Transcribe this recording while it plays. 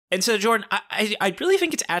And so, Jordan, I really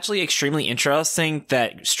think it's actually extremely interesting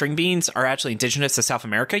that string beans are actually indigenous to South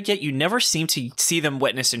America, yet you never seem to see them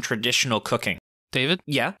witnessed in traditional cooking. David?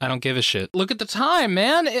 Yeah? I don't give a shit. Look at the time,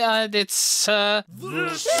 man. It's, The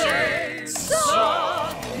Chainsaw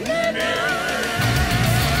Minute.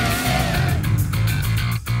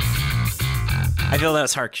 I feel that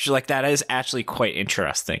was hard because you're like, that is actually quite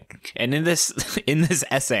interesting. And in this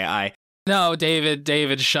essay, No,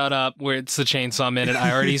 David, shut up. Where it's the Chainsaw Minute.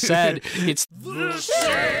 I already said it's The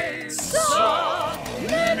Chainsaw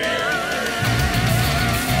Minute.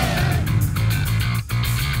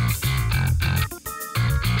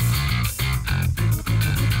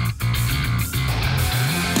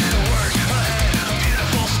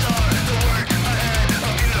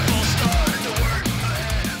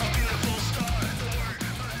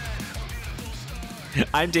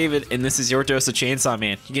 I'm David, and this is your dose of Chainsaw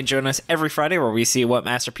Man. You can join us every Friday where we see what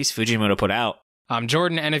masterpiece Fujimoto put out. I'm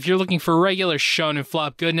Jordan, and if you're looking for regular Shonen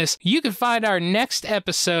Flop goodness, you can find our next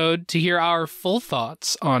episode to hear our full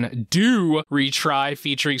thoughts on Do Retry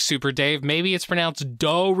featuring Super Dave. Maybe it's pronounced Do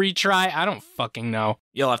Retry. I don't fucking know.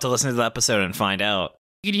 You'll have to listen to the episode and find out.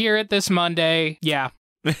 You can hear it this Monday. Yeah.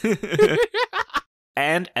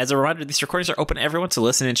 And as a reminder, these recordings are open to everyone to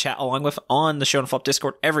listen and chat along with on the Shonen Flop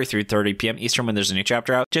Discord every 3:30 p.m. Eastern when there's a new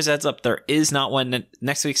chapter out. Just heads up, there is not one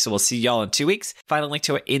next week, so we'll see y'all in 2 weeks. Find a link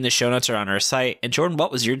to it in the show notes or on our site. And Jordan,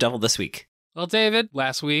 what was your devil this week? Well, David,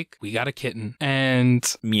 last week we got a kitten, and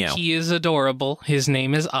Meow. He is adorable. His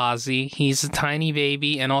name is Ozzy. He's a tiny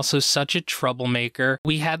baby and also such a troublemaker.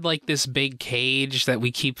 We had like this big cage that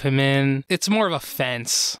we keep him in. It's more of a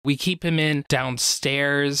fence. We keep him in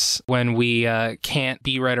downstairs when we can't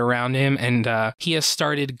be right around him, and he has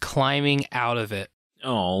started climbing out of it.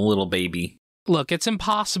 Oh, little baby. Look, it's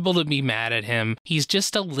impossible to be mad at him. He's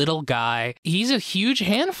just a little guy. He's a huge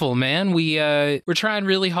handful, man. We're trying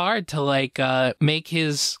really hard to make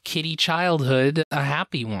his kitty childhood a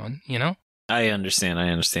happy one, you know? I understand. I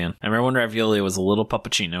remember when Ravioli was a little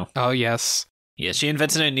puppuccino. Oh, yes. Yeah, she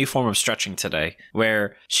invented a new form of stretching today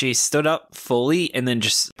where she stood up fully and then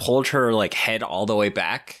just pulled her like head all the way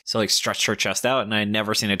back. So like stretched her chest out, and I had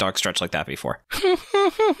never seen a dog stretch like that before.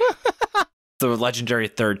 The legendary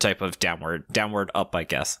third type of downward up, I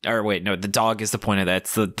guess. Or wait, no, the dog is the point of that.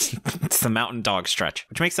 It's the mountain dog stretch,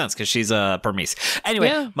 which makes sense because she's a Burmese. Anyway,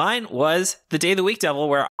 yeah. Mine was the day of the week devil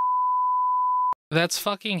where that's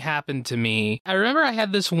fucking happened to me. I remember I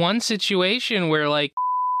had this one situation where like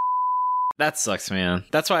that sucks, man.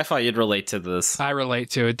 That's why I thought you'd relate to this. I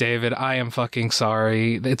relate to it, David. I am fucking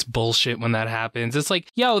sorry. It's bullshit when that happens. It's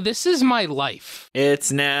like, yo, this is my life.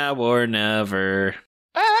 It's now or never.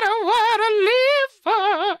 I don't want to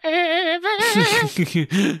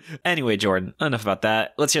live forever. Anyway, Jordan, enough about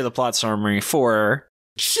that. Let's hear the plot summary for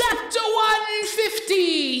Chapter 150.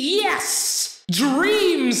 Yes!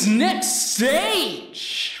 Dreams next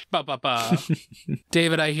stage. Ba-ba-ba.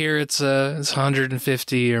 David, I hear it's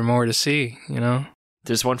 150 or more to see, you know?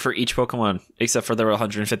 There's one for each Pokemon, except for there were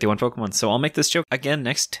 151 Pokemon. So I'll make this joke again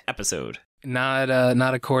next episode. Not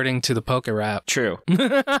according to the Poke Rap. True.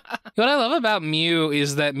 What I love about Mew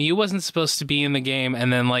is that Mew wasn't supposed to be in the game,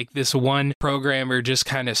 and then like this one programmer just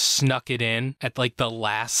kind of snuck it in at like the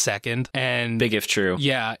last second. And big if true.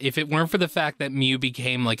 Yeah, if it weren't for the fact that Mew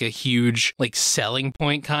became like a huge like selling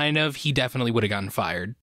point, kind of, he definitely would have gotten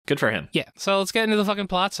fired. Good for him. Yeah, so let's get into the fucking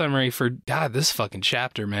plot summary for, God, this fucking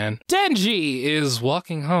chapter, man. Denji is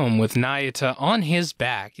walking home with Nayata on his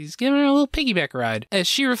back. He's giving her a little piggyback ride as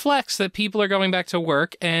she reflects that people are going back to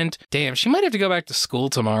work and, damn, she might have to go back to school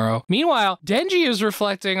tomorrow. Meanwhile, Denji is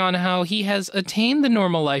reflecting on how he has attained the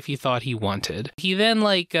normal life he thought he wanted. He then,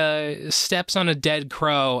 steps on a dead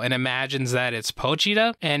crow and imagines that it's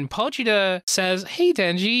Pochita, and Pochita says, hey,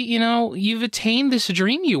 Denji, you know, you've attained this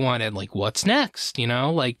dream you wanted. Like, what's next? You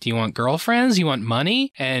know, like, do you want girlfriends? You want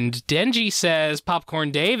money? And Denji says,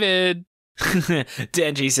 Popcorn David.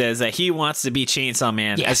 Denji says that he wants to be Chainsaw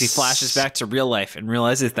Man as he flashes back to real life and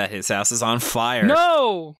realizes that his house is on fire.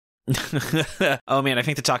 No! Oh man, I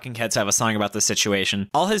think the Talking Heads have a song about this situation.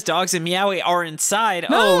 All his dogs in Meowie are inside.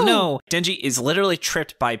 No! Oh no! Denji is literally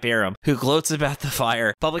tripped by Barum, who gloats about the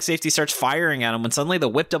fire. Public safety starts firing at him when suddenly the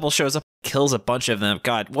whip double shows up and kills a bunch of them.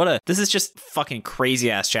 God, this is just fucking crazy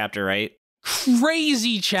ass chapter, right?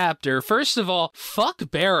 Crazy chapter. First of all, fuck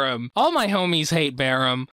Barum. All my homies hate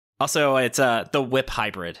Barum. Also, it's the whip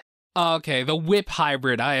hybrid. Okay, the whip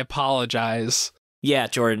hybrid. I apologize. Yeah,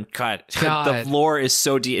 Jordan, God. The lore is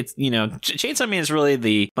so deep. It's, you know, Chainsaw Man is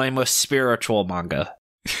really my most spiritual manga.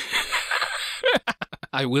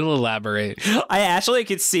 I will elaborate. I actually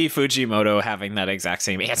could see Fujimoto having that exact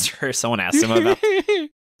same answer. Someone asked him about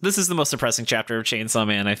This is the most depressing chapter of Chainsaw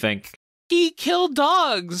Man, I think. He killed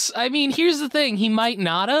dogs. I mean, here's the thing. He might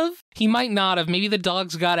not have. Maybe the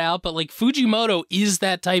dogs got out, but like Fujimoto is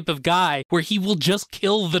that type of guy where he will just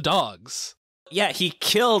kill the dogs. Yeah, he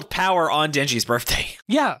killed Power on Denji's birthday.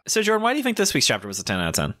 Yeah. So, Jordan, why do you think this week's chapter was a 10 out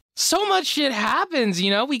of 10? So much shit happens, you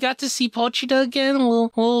know? We got to see Pochita again,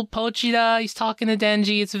 little Pochita. He's talking to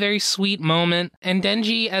Denji. It's a very sweet moment. And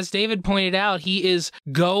Denji, as David pointed out, he is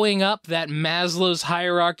going up that Maslow's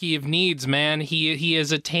hierarchy of needs, man. He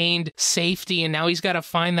has attained safety, and now he's got to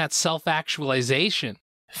find that self-actualization.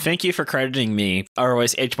 Thank you for crediting me.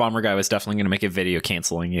 Otherwise, H-Bomber Guy was definitely going to make a video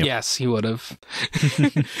canceling you. Yes, he would have.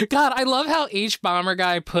 God, I love how H-Bomber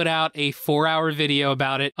Guy put out a 4-hour video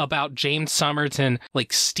about James Somerton,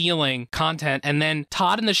 like, stealing content. And then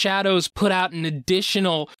Todd in the Shadows put out an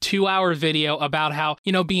additional 2-hour video about how,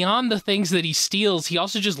 you know, beyond the things that he steals, he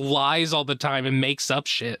also just lies all the time and makes up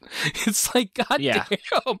shit. It's like, God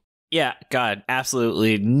damn. Yeah, God,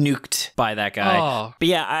 absolutely nuked by that guy. Oh. But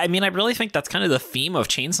yeah, I mean, I really think that's kind of the theme of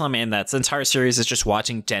Chainsaw Man. That entire series is just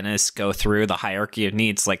watching Dennis go through the hierarchy of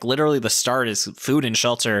needs. Like, literally, the start is food and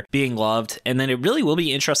shelter, being loved. And then it really will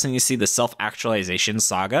be interesting to see the self-actualization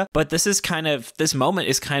saga. But this moment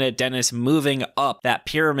is kind of Dennis moving up that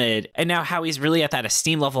pyramid. And now how he's really at that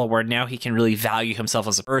esteem level where now he can really value himself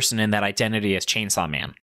as a person and that identity as Chainsaw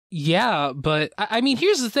Man. Yeah, but I mean,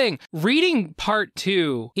 here's the thing. Reading part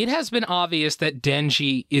 2, it has been obvious that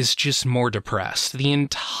Denji is just more depressed. The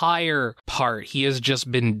entire part, he has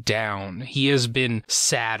just been down. He has been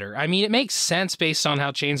sadder. I mean, it makes sense based on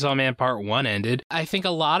how Chainsaw Man part 1 ended. I think a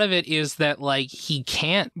lot of it is that, like, he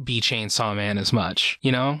can't be Chainsaw Man as much,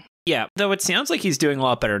 you know? Yeah, though it sounds like he's doing a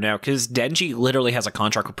lot better now because Denji literally has a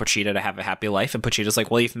contract with Pochita to have a happy life, and Pochita's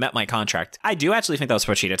like, well, you've met my contract. I do actually think that was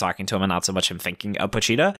Pochita talking to him and not so much him thinking of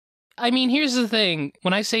Pochita. I mean, here's the thing.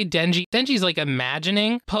 When I say Denji's like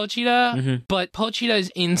imagining Pochita, but Pochita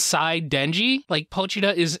is inside Denji. Like,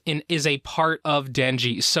 Pochita is a part of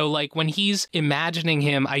Denji. So, like, when he's imagining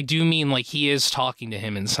him, I do mean, like, he is talking to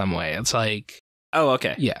him in some way. It's like... Oh,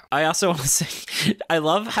 okay. Yeah. I also want to say, I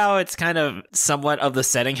love how it's kind of somewhat of the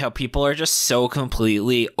setting, how people are just so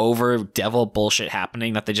completely over devil bullshit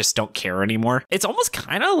happening that they just don't care anymore. It's almost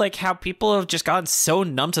kind of like how people have just gotten so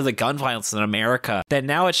numb to the gun violence in America that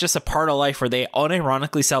now it's just a part of life where they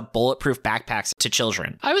unironically sell bulletproof backpacks to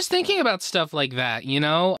children. I was thinking about stuff like that, you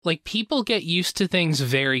know? Like, people get used to things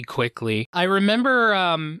very quickly. I remember,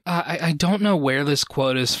 I don't know where this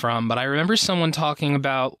quote is from, but I remember someone talking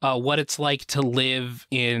about what it's like to live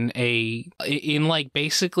in like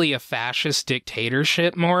basically a fascist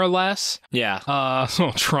dictatorship, more or less. Yeah. So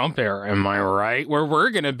Trump era, am I right? Where we're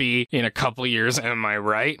gonna be in a couple years, am I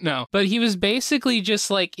right? No. But he was basically just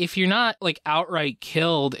like, if you're not like outright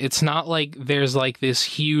killed, it's not like there's like this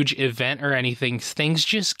huge event or anything. Things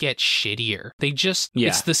just get shittier.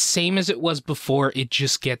 It's the same as it was before. It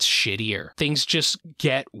just gets shittier. Things just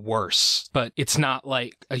get worse, but it's not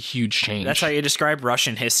like a huge change. That's how you describe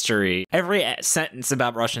Russian history. Every sentence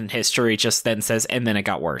about Russian history just then says, and then it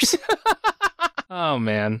got worse. Oh,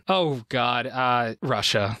 man. Oh, God.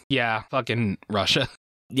 Russia. Yeah, fucking Russia.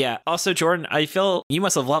 Yeah. Also, Jordan, I feel you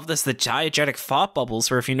must have loved this, the diegetic thought bubbles,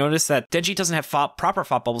 where if you notice that Denji doesn't have proper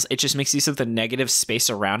thought bubbles, it just makes use of the negative space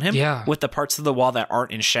around him with the parts of the wall that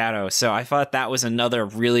aren't in shadow. So I thought that was another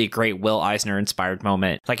really great Will Eisner-inspired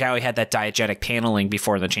moment, like how he had that diegetic paneling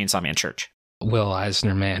before the Chainsaw Man church. Will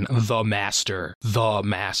Eisner, man. The master.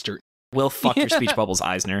 Will fuck your speech bubbles,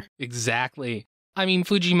 Eisner. Exactly. I mean,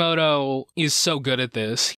 Fujimoto is so good at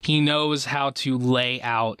this. He knows how to lay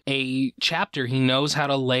out a chapter. He knows how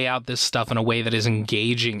to lay out this stuff in a way that is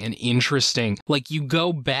engaging and interesting. Like, you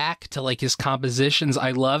go back to, like, his compositions.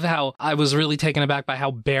 I love how I was really taken aback by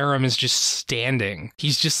how Barum is just standing.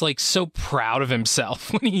 He's just, like, so proud of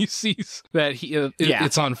himself when he sees that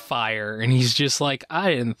it's on fire. And he's just like,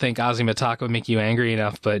 I didn't think Azumataka would make you angry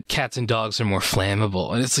enough, but cats and dogs are more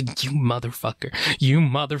flammable. And it's like, you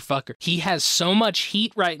motherfucker. He has so much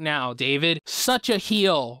heat right now, David. Such a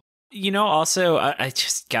heel. You know, also, I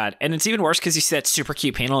just, God, and it's even worse because you see that super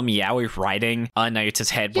cute panel of Miyawi riding on Nayuta's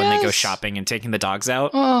head when they go shopping and taking the dogs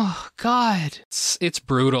out. Oh, God. It's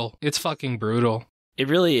brutal. It's fucking brutal. It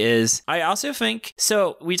really is. I also think,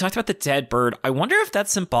 so we talked about the dead bird. I wonder if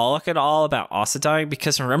that's symbolic at all about Asa dying,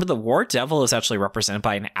 because remember, the war devil is actually represented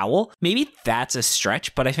by an owl. Maybe that's a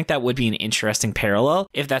stretch, but I think that would be an interesting parallel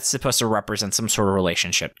if that's supposed to represent some sort of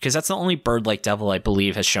relationship, because that's the only bird-like devil I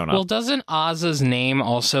believe has shown up. Well, doesn't Asa's name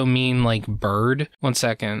also mean, like, bird? 1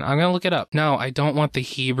 second. I'm gonna look it up. No, I don't want the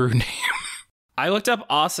Hebrew name. I looked up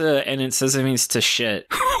Asa, and it says it means to shit.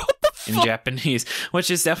 in Japanese,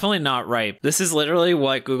 which is definitely not right. This is literally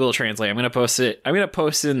what Google Translate. I'm going to post it. I'm going to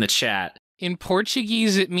post it in the chat. In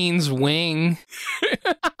Portuguese, it means wing.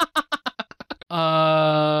 What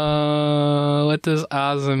does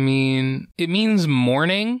asa mean? It means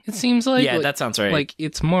morning, it seems like. Yeah, that sounds right. Like,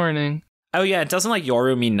 it's morning. Oh, yeah, it doesn't like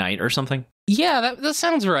yoru mean night or something? Yeah, that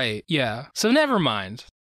sounds right. Yeah. So never mind.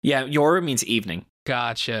 Yeah, yoru means evening.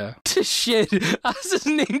 Gotcha. To shit. Asa's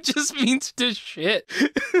name just means to shit.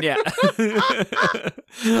 Yeah.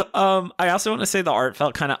 I also want to say the art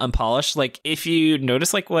felt kind of unpolished. Like, if you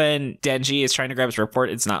notice, like, when Denji is trying to grab his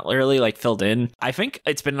report, it's not literally, like, filled in. I think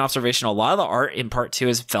it's been an observation. A lot of the art in part 2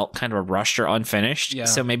 has felt kind of rushed or unfinished. Yeah.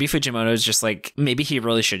 So maybe Fujimoto is just like, maybe he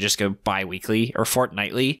really should just go bi-weekly or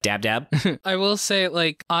fortnightly. Dab, dab. I will say,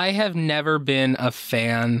 like, I have never been a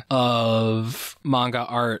fan of manga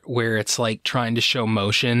art where it's, like, trying to show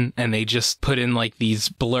motion and they just put in like these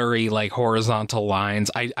blurry like horizontal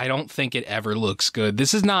lines. I don't think it ever looks good.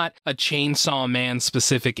 This is not a Chainsaw Man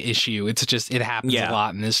specific issue. It's just it happens a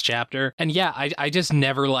lot in this chapter. And yeah, I just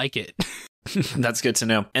never like it. That's good to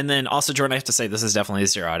know. And then also, Jordan, I have to say this is definitely a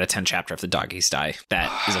 0 out of 10 chapter if the doggies die.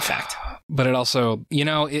 That is a fact. But it also, you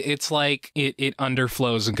know, it's like it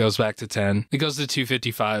underflows and goes back to 10. It goes to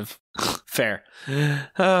 255. Fair.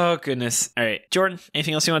 Oh, goodness. All right. Jordan,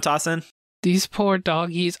 anything else you want to toss in? These poor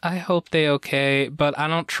doggies, I hope they okay, but I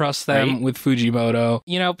don't trust them with Fujimoto.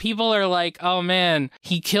 You know, people are like, oh man,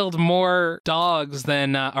 he killed more dogs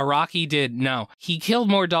than Araki did. No, he killed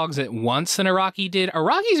more dogs at once than Araki did.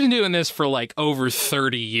 Araki's been doing this for like over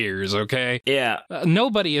 30 years, okay? Yeah.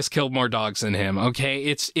 Nobody has killed more dogs than him, okay?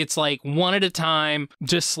 It's like one at a time,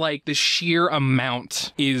 just like the sheer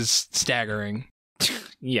amount is staggering.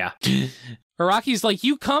 Yeah. Araki's like,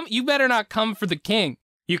 you better not come for the king.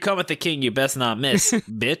 You come with the king, you best not miss,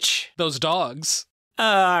 bitch. Those dogs.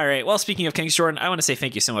 All right. Well, speaking of Kings, Jordan, I want to say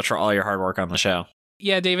thank you so much for all your hard work on the show.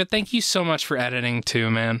 Yeah, David, thank you so much for editing too,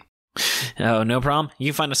 man. Oh, no problem.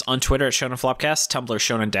 You can find us on Twitter at Shonen Flopcast, Tumblr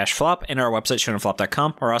Shonen-Flop, and our website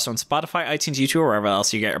ShonenFlop.com. We're also on Spotify, iTunes, YouTube, or wherever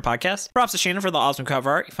else you get your podcast. Props to Shannon for the awesome cover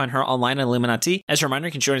art. You find her online at illuminyatea. As a reminder,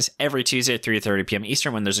 you can join us every Tuesday at 3:30 p.m.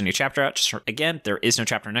 Eastern when there's a new chapter out. Just again, there is no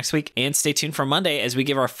chapter next week. And stay tuned for Monday as we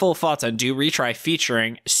give our full thoughts on Do Retry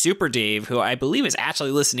featuring Super Dave, who I believe is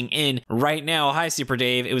actually listening in right now. Hi, Super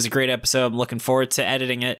Dave. It was a great episode. I'm looking forward to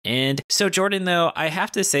editing it. And so, Jordan, though, I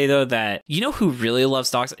have to say, though, that you know who really loves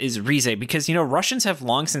dogs is Rize, because, you know, Russians have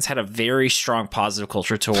long since had a very strong positive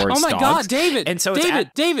culture towards dogs. Oh my God, David! And so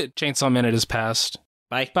David! Chainsaw Minute has passed.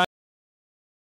 Bye. Bye.